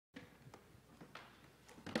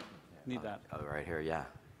Need that. Oh, right here, yeah.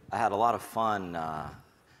 I had a lot of fun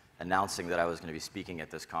announcing that I was going to be speaking at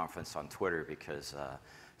this conference on Twitter because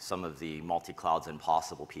some of the multi-clouds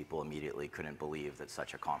impossible people immediately couldn't believe that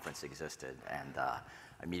such a conference existed, and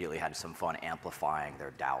immediately had some fun amplifying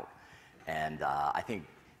their doubt. And I think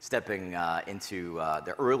stepping into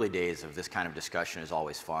the early days of this kind of discussion is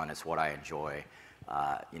always fun. It's what I enjoy.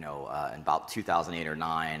 In about 2008 or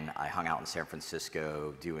 9, I hung out in San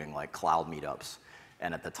Francisco doing like cloud meetups.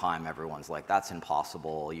 And at the time, everyone's like, that's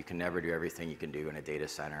impossible. You can never do everything you can do in a data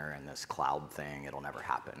center and this cloud thing, it'll never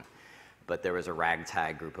happen. But there was a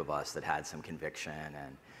ragtag group of us that had some conviction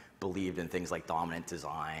and believed in things like dominant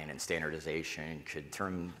design and standardization could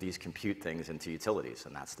turn these compute things into utilities,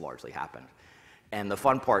 and that's largely happened. And the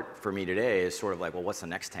fun part for me today is sort of like, well, what's the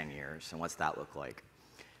next 10 years and what's that look like?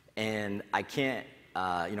 And I can't,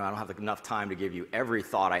 I don't have enough time to give you every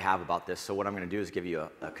thought I have about this, so what I'm going to do is give you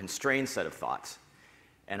a constrained set of thoughts.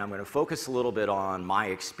 And I'm going to focus a little bit on my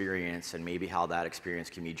experience and maybe how that experience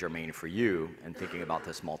can be germane for you in thinking about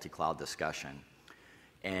this multi-cloud discussion.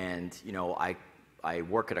 And, I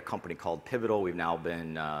work at a company called Pivotal. We've now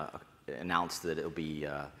been announced that it'll be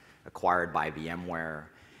acquired by VMware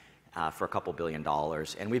for a couple $2 billion.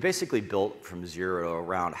 And we basically built from zero to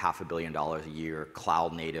around $500 million a year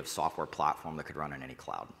cloud-native software platform that could run on any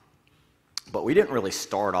cloud. But we didn't really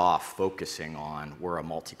start off focusing on we're a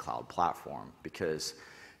multi-cloud platform because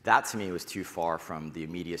that to me was too far from the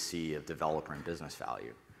immediacy of developer and business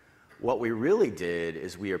value. What we really did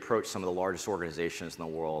is we approached some of the largest organizations in the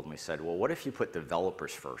world and we said, well, what if you put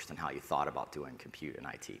developers first in how you thought about doing compute and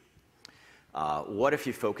IT? What if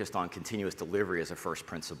you focused on continuous delivery as a first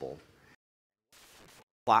principle?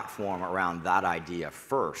 Platform around that idea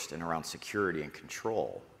first and around security and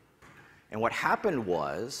control. And what happened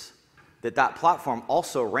was that platform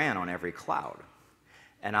also ran on every cloud.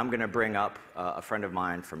 And I'm going to bring up a friend of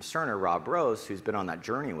mine from Cerner, Rob Rose, who's been on that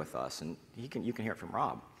journey with us, and you can hear it from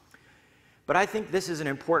Rob. But I think this is an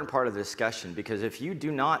important part of the discussion because if you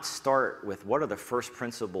do not start with what are the first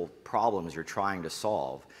principle problems you're trying to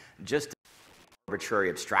solve, just an arbitrary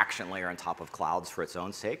abstraction layer on top of clouds for its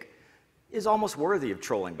own sake is almost worthy of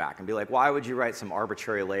trolling back and be like, why would you write some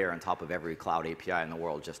arbitrary layer on top of every cloud API in the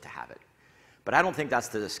world just to have it? But I don't think that's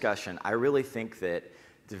the discussion. I really think that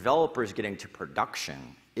developers getting to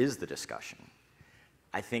production is the discussion.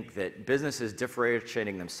 I think that businesses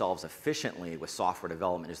differentiating themselves efficiently with software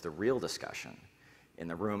development is the real discussion in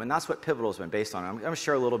the room, and that's what Pivotal has been based on. I'm going to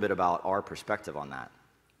share a little bit about our perspective on that.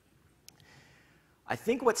 I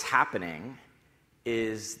think what's happening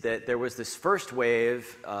is that there was this first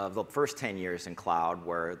wave of the first 10 years in cloud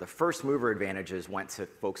where the first mover advantages went to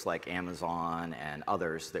folks like Amazon and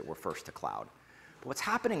others that were first to cloud. But what's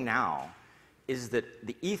happening now is that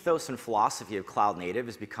the ethos and philosophy of cloud native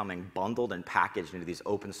is becoming bundled and packaged into these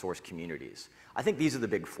open source communities. I think these are the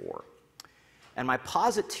big four. And my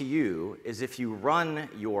posit to you is if you run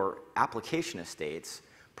your application estates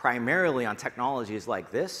primarily on technologies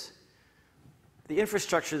like this, the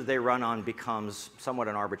infrastructure that they run on becomes somewhat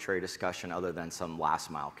an arbitrary discussion other than some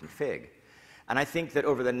last mile config. And I think that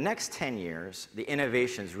over the next 10 years, the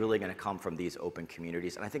innovation is really going to come from these open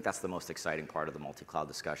communities, and I think that's the most exciting part of the multi-cloud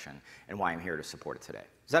discussion and why I'm here to support it today.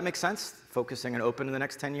 Does that make sense, focusing on open in the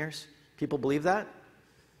next 10 years? People believe that?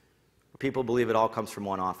 Or people believe it all comes from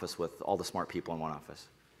one office with all the smart people in one office?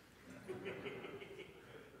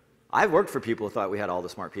 I've worked for people who thought we had all the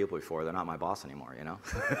smart people before. They're not my boss anymore,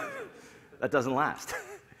 That doesn't last.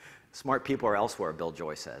 Smart people are elsewhere, Bill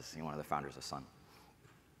Joy says, one of the founders of Sun.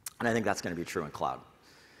 And I think that's going to be true in cloud.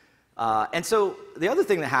 And so the other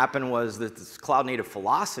thing that happened was that this cloud-native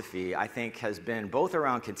philosophy, I think, has been both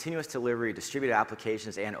around continuous delivery, distributed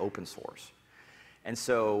applications, and open source. And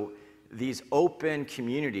so these open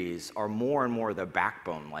communities are more and more the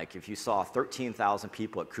backbone. Like if you saw 13,000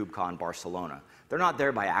 people at KubeCon Barcelona, they're not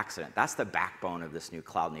there by accident. That's the backbone of this new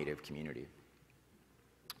cloud-native community.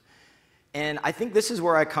 And I think this is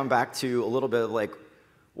where I come back to a little bit of like,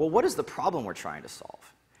 well, what is the problem we're trying to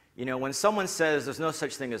solve? When someone says there's no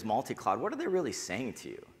such thing as multi-cloud, what are they really saying to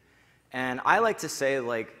you? And I like to say,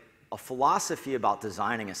 like, a philosophy about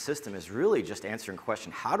designing a system is really just answering the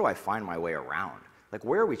question, how do I find my way around? Like,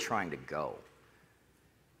 where are we trying to go?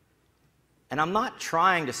 And I'm not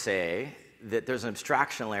trying to say that there's an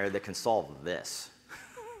abstraction layer that can solve this.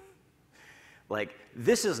 Like,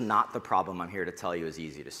 this is not the problem I'm here to tell you is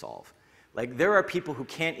easy to solve. Like, there are people who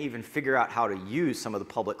can't even figure out how to use some of the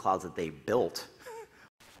public clouds that they built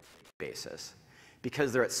basis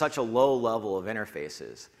because they're at such a low level of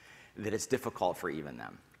interfaces that it's difficult for even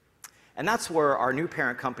them. And that's where our new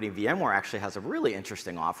parent company, VMware, actually has a really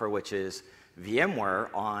interesting offer, which is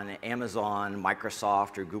VMware on Amazon,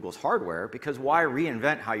 Microsoft, or Google's hardware, because why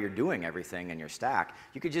reinvent how you're doing everything in your stack?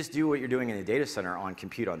 You could just do what you're doing in the data center on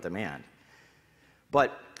compute on demand.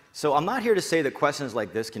 So I'm not here to say that questions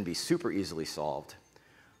like this can be super easily solved,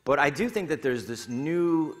 but I do think that there's this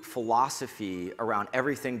new philosophy around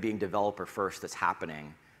everything being developer first that's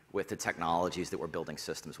happening with the technologies that we're building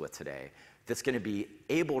systems with today, that's going to be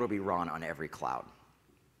able to be run on every cloud.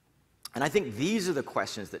 And I think these are the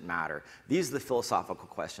questions that matter. These are the philosophical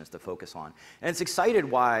questions to focus on. And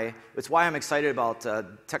it's why I'm excited about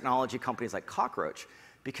technology companies like Cockroach,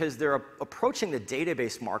 because they're approaching the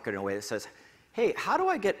database market in a way that says, hey, how do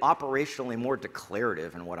I get operationally more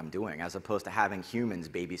declarative in what I'm doing, as opposed to having humans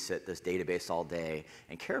babysit this database all day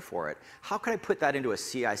and care for it? How can I put that into a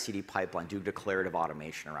CI/CD pipeline, do declarative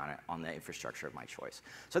automation around it on the infrastructure of my choice?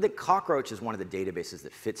 So I think Cockroach is one of the databases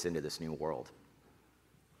that fits into this new world.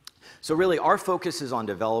 So really, our focus is on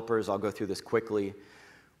developers. I'll go through this quickly.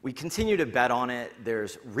 We continue to bet on it.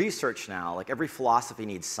 There's research now. Like, every philosophy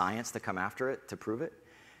needs science to come after it, to prove it.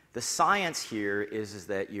 The science here is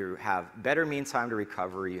that you have better mean time to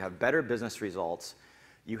recovery, you have better business results,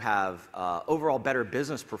 you have overall better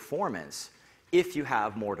business performance if you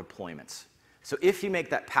have more deployments. So if you make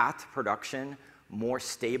that path to production more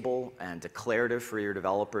stable and declarative for your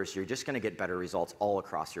developers, you're just going to get better results all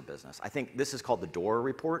across your business. I think this is called the DORA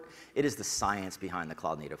report. It is the science behind the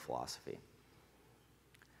cloud native philosophy.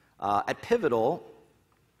 At Pivotal,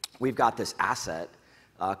 we've got this asset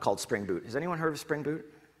called Spring Boot. Has anyone heard of Spring Boot?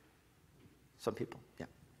 Some people, yeah.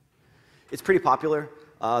 It's pretty popular.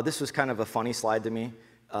 This was kind of a funny slide to me.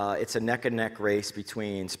 It's a neck-and-neck race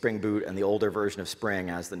between Spring Boot and the older version of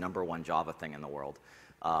Spring as the #1 Java thing in the world.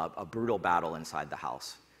 A brutal battle inside the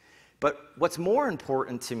house. But what's more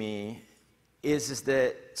important to me is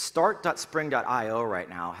that start.spring.io right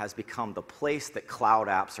now has become the place that cloud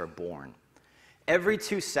apps are born. Every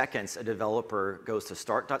 2 seconds, a developer goes to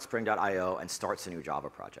start.spring.io and starts a new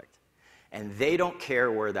Java project. And they don't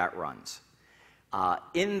care where that runs.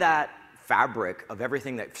 In that fabric of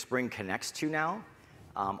everything that Spring connects to now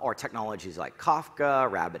are technologies like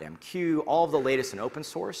Kafka, RabbitMQ, all of the latest in open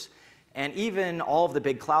source. And even all of the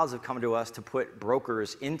big clouds have come to us to put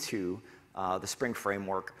brokers into the Spring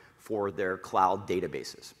framework for their cloud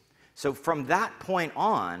databases. So from that point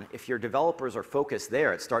on, if your developers are focused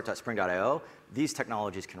there at start.spring.io, these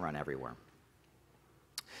technologies can run everywhere.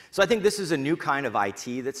 So I think this is a new kind of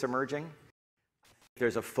IT that's emerging.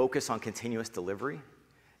 There's a focus on continuous delivery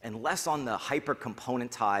and less on the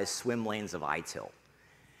hyper-componentized swim lanes of ITIL.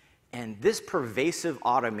 And this pervasive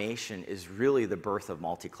automation is really the birth of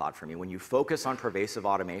multi-cloud for me. When you focus on pervasive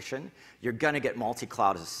automation, you're going to get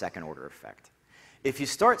multi-cloud as a second-order effect. If you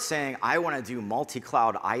start saying, I want to do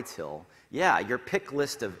multi-cloud ITIL, yeah, your pick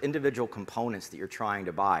list of individual components that you're trying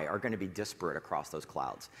to buy are going to be disparate across those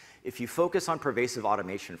clouds. If you focus on pervasive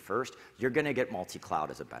automation first, you're going to get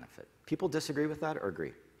multi-cloud as a benefit. People disagree with that or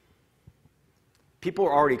agree? People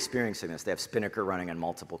are already experiencing this. They have Spinnaker running on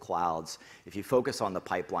multiple clouds. If you focus on the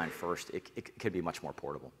pipeline first, it could be much more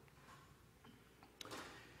portable.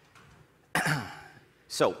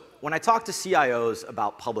 So when I talk to CIOs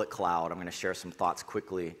about public cloud, I'm going to share some thoughts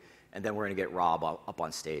quickly, and then we're going to get Rob up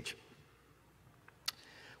on stage.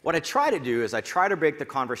 What I try to do is I try to break the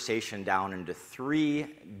conversation down into 3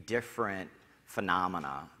 different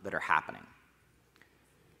phenomena that are happening.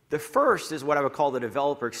 The first is what I would call the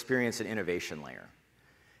developer experience and innovation layer.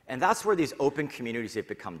 And that's where these open communities have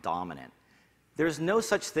become dominant. There's no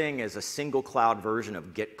such thing as a single cloud version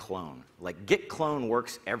of Git clone. Like, Git clone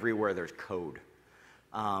works everywhere there's code.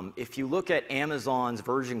 If you look at Amazon's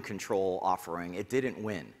version control offering, it didn't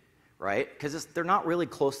win, right? Because they're not really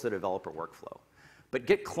close to the developer workflow. But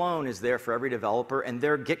Git clone is there for every developer, and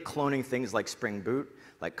they're Git cloning things like Spring Boot,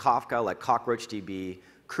 like Kafka, like CockroachDB,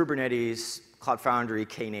 Kubernetes, Cloud Foundry,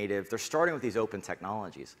 Knative. They're starting with these open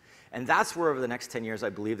technologies. And that's where over the next 10 years I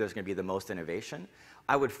believe there's going to be the most innovation.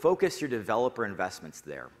 I would focus your developer investments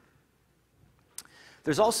there.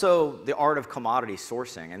 There's also the art of commodity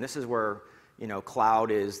sourcing, and this is where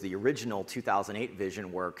cloud is the original 2008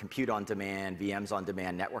 vision, where compute on demand, VMs on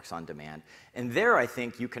demand, networks on demand. And there I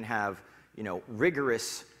think you can have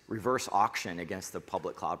rigorous reverse auction against the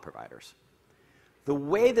public cloud providers. The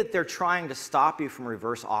way that they're trying to stop you from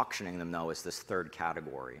reverse auctioning them, though, is this third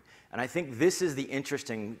category. And I think this is the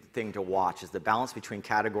interesting thing to watch, is the balance between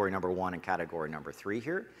category number 1 and category number 3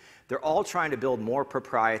 here. They're all trying to build more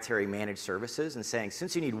proprietary managed services and saying,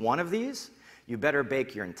 since you need one of these, you better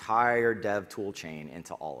bake your entire dev tool chain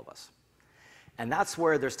into all of us. And that's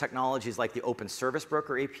where there's technologies like the Open Service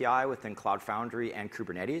Broker API within Cloud Foundry and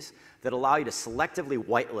Kubernetes that allow you to selectively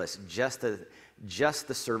whitelist just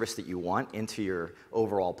the service that you want into your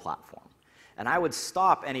overall platform. And I would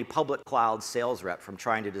stop any public cloud sales rep from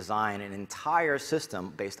trying to design an entire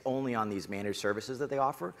system based only on these managed services that they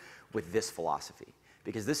offer with this philosophy,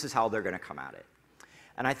 because this is how they're going to come at it.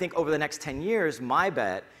 And I think over the next 10 years, my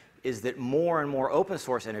bet is that more and more open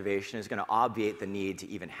source innovation is going to obviate the need to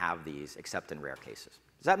even have these, except in rare cases.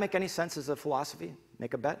 Does that make any sense as a philosophy?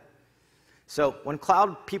 Make a bet? So when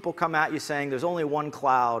cloud people come at you saying there's only one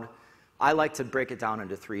cloud, I like to break it down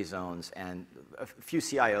into 3 zones, and a few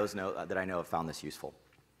CIOs that I know have found this useful.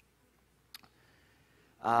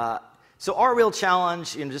 So our real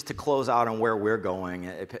challenge, just to close out on where we're going,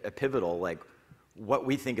 a pivotal, like what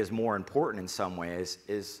we think is more important in some ways,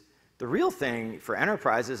 is the real thing for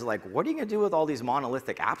enterprises, like what are you going to do with all these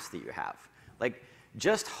monolithic apps that you have? Like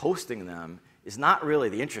just hosting them is not really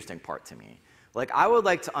the interesting part to me. Like I would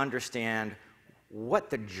like to understand what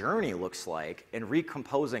the journey looks like in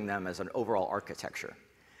recomposing them as an overall architecture.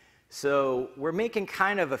 So we're making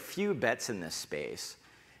kind of a few bets in this space,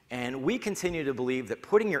 and we continue to believe that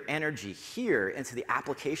putting your energy here into the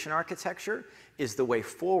application architecture is the way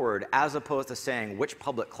forward, as opposed to saying which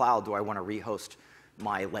public cloud do I want to rehost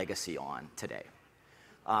my legacy on today.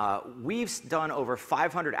 We've done over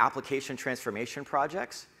 500 application transformation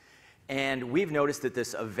projects, and we've noticed that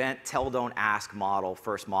this event tell, don't ask model,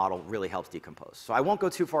 first model, really helps decompose. So I won't go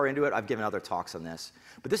too far into it. I've given other talks on this.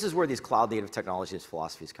 But this is where these cloud-native technologies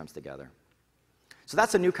philosophies comes together. So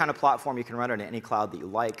that's a new kind of platform. You can run it on any cloud that you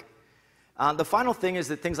like. The final thing is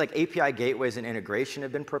that things like API gateways and integration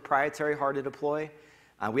have been proprietary, hard to deploy.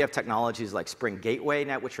 We have technologies like Spring Gateway,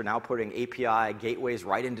 which are now putting API gateways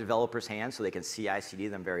right in developers' hands so they can CI/CD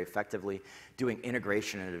them very effectively. Doing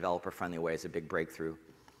integration in a developer-friendly way is a big breakthrough.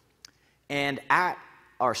 And at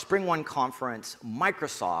our Spring One conference,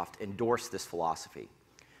 Microsoft endorsed this philosophy.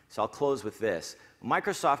 So I'll close with this.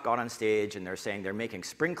 Microsoft got on stage and they're saying they're making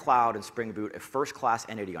Spring Cloud and Spring Boot a first-class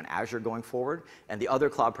entity on Azure going forward, and the other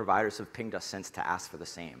cloud providers have pinged us since to ask for the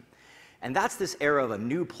same. And that's this era of a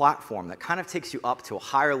new platform that kind of takes you up to a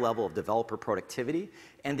higher level of developer productivity,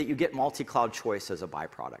 and that you get multi-cloud choice as a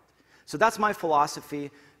byproduct. So that's my philosophy,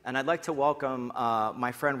 and I'd like to welcome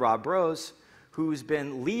my friend Rob Rose, who's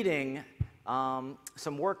been leading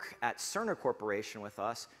some work at Cerner Corporation with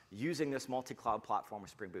us using this multi-cloud platform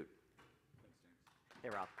with Spring Boot. Hey,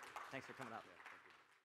 Rob. Thanks for coming out.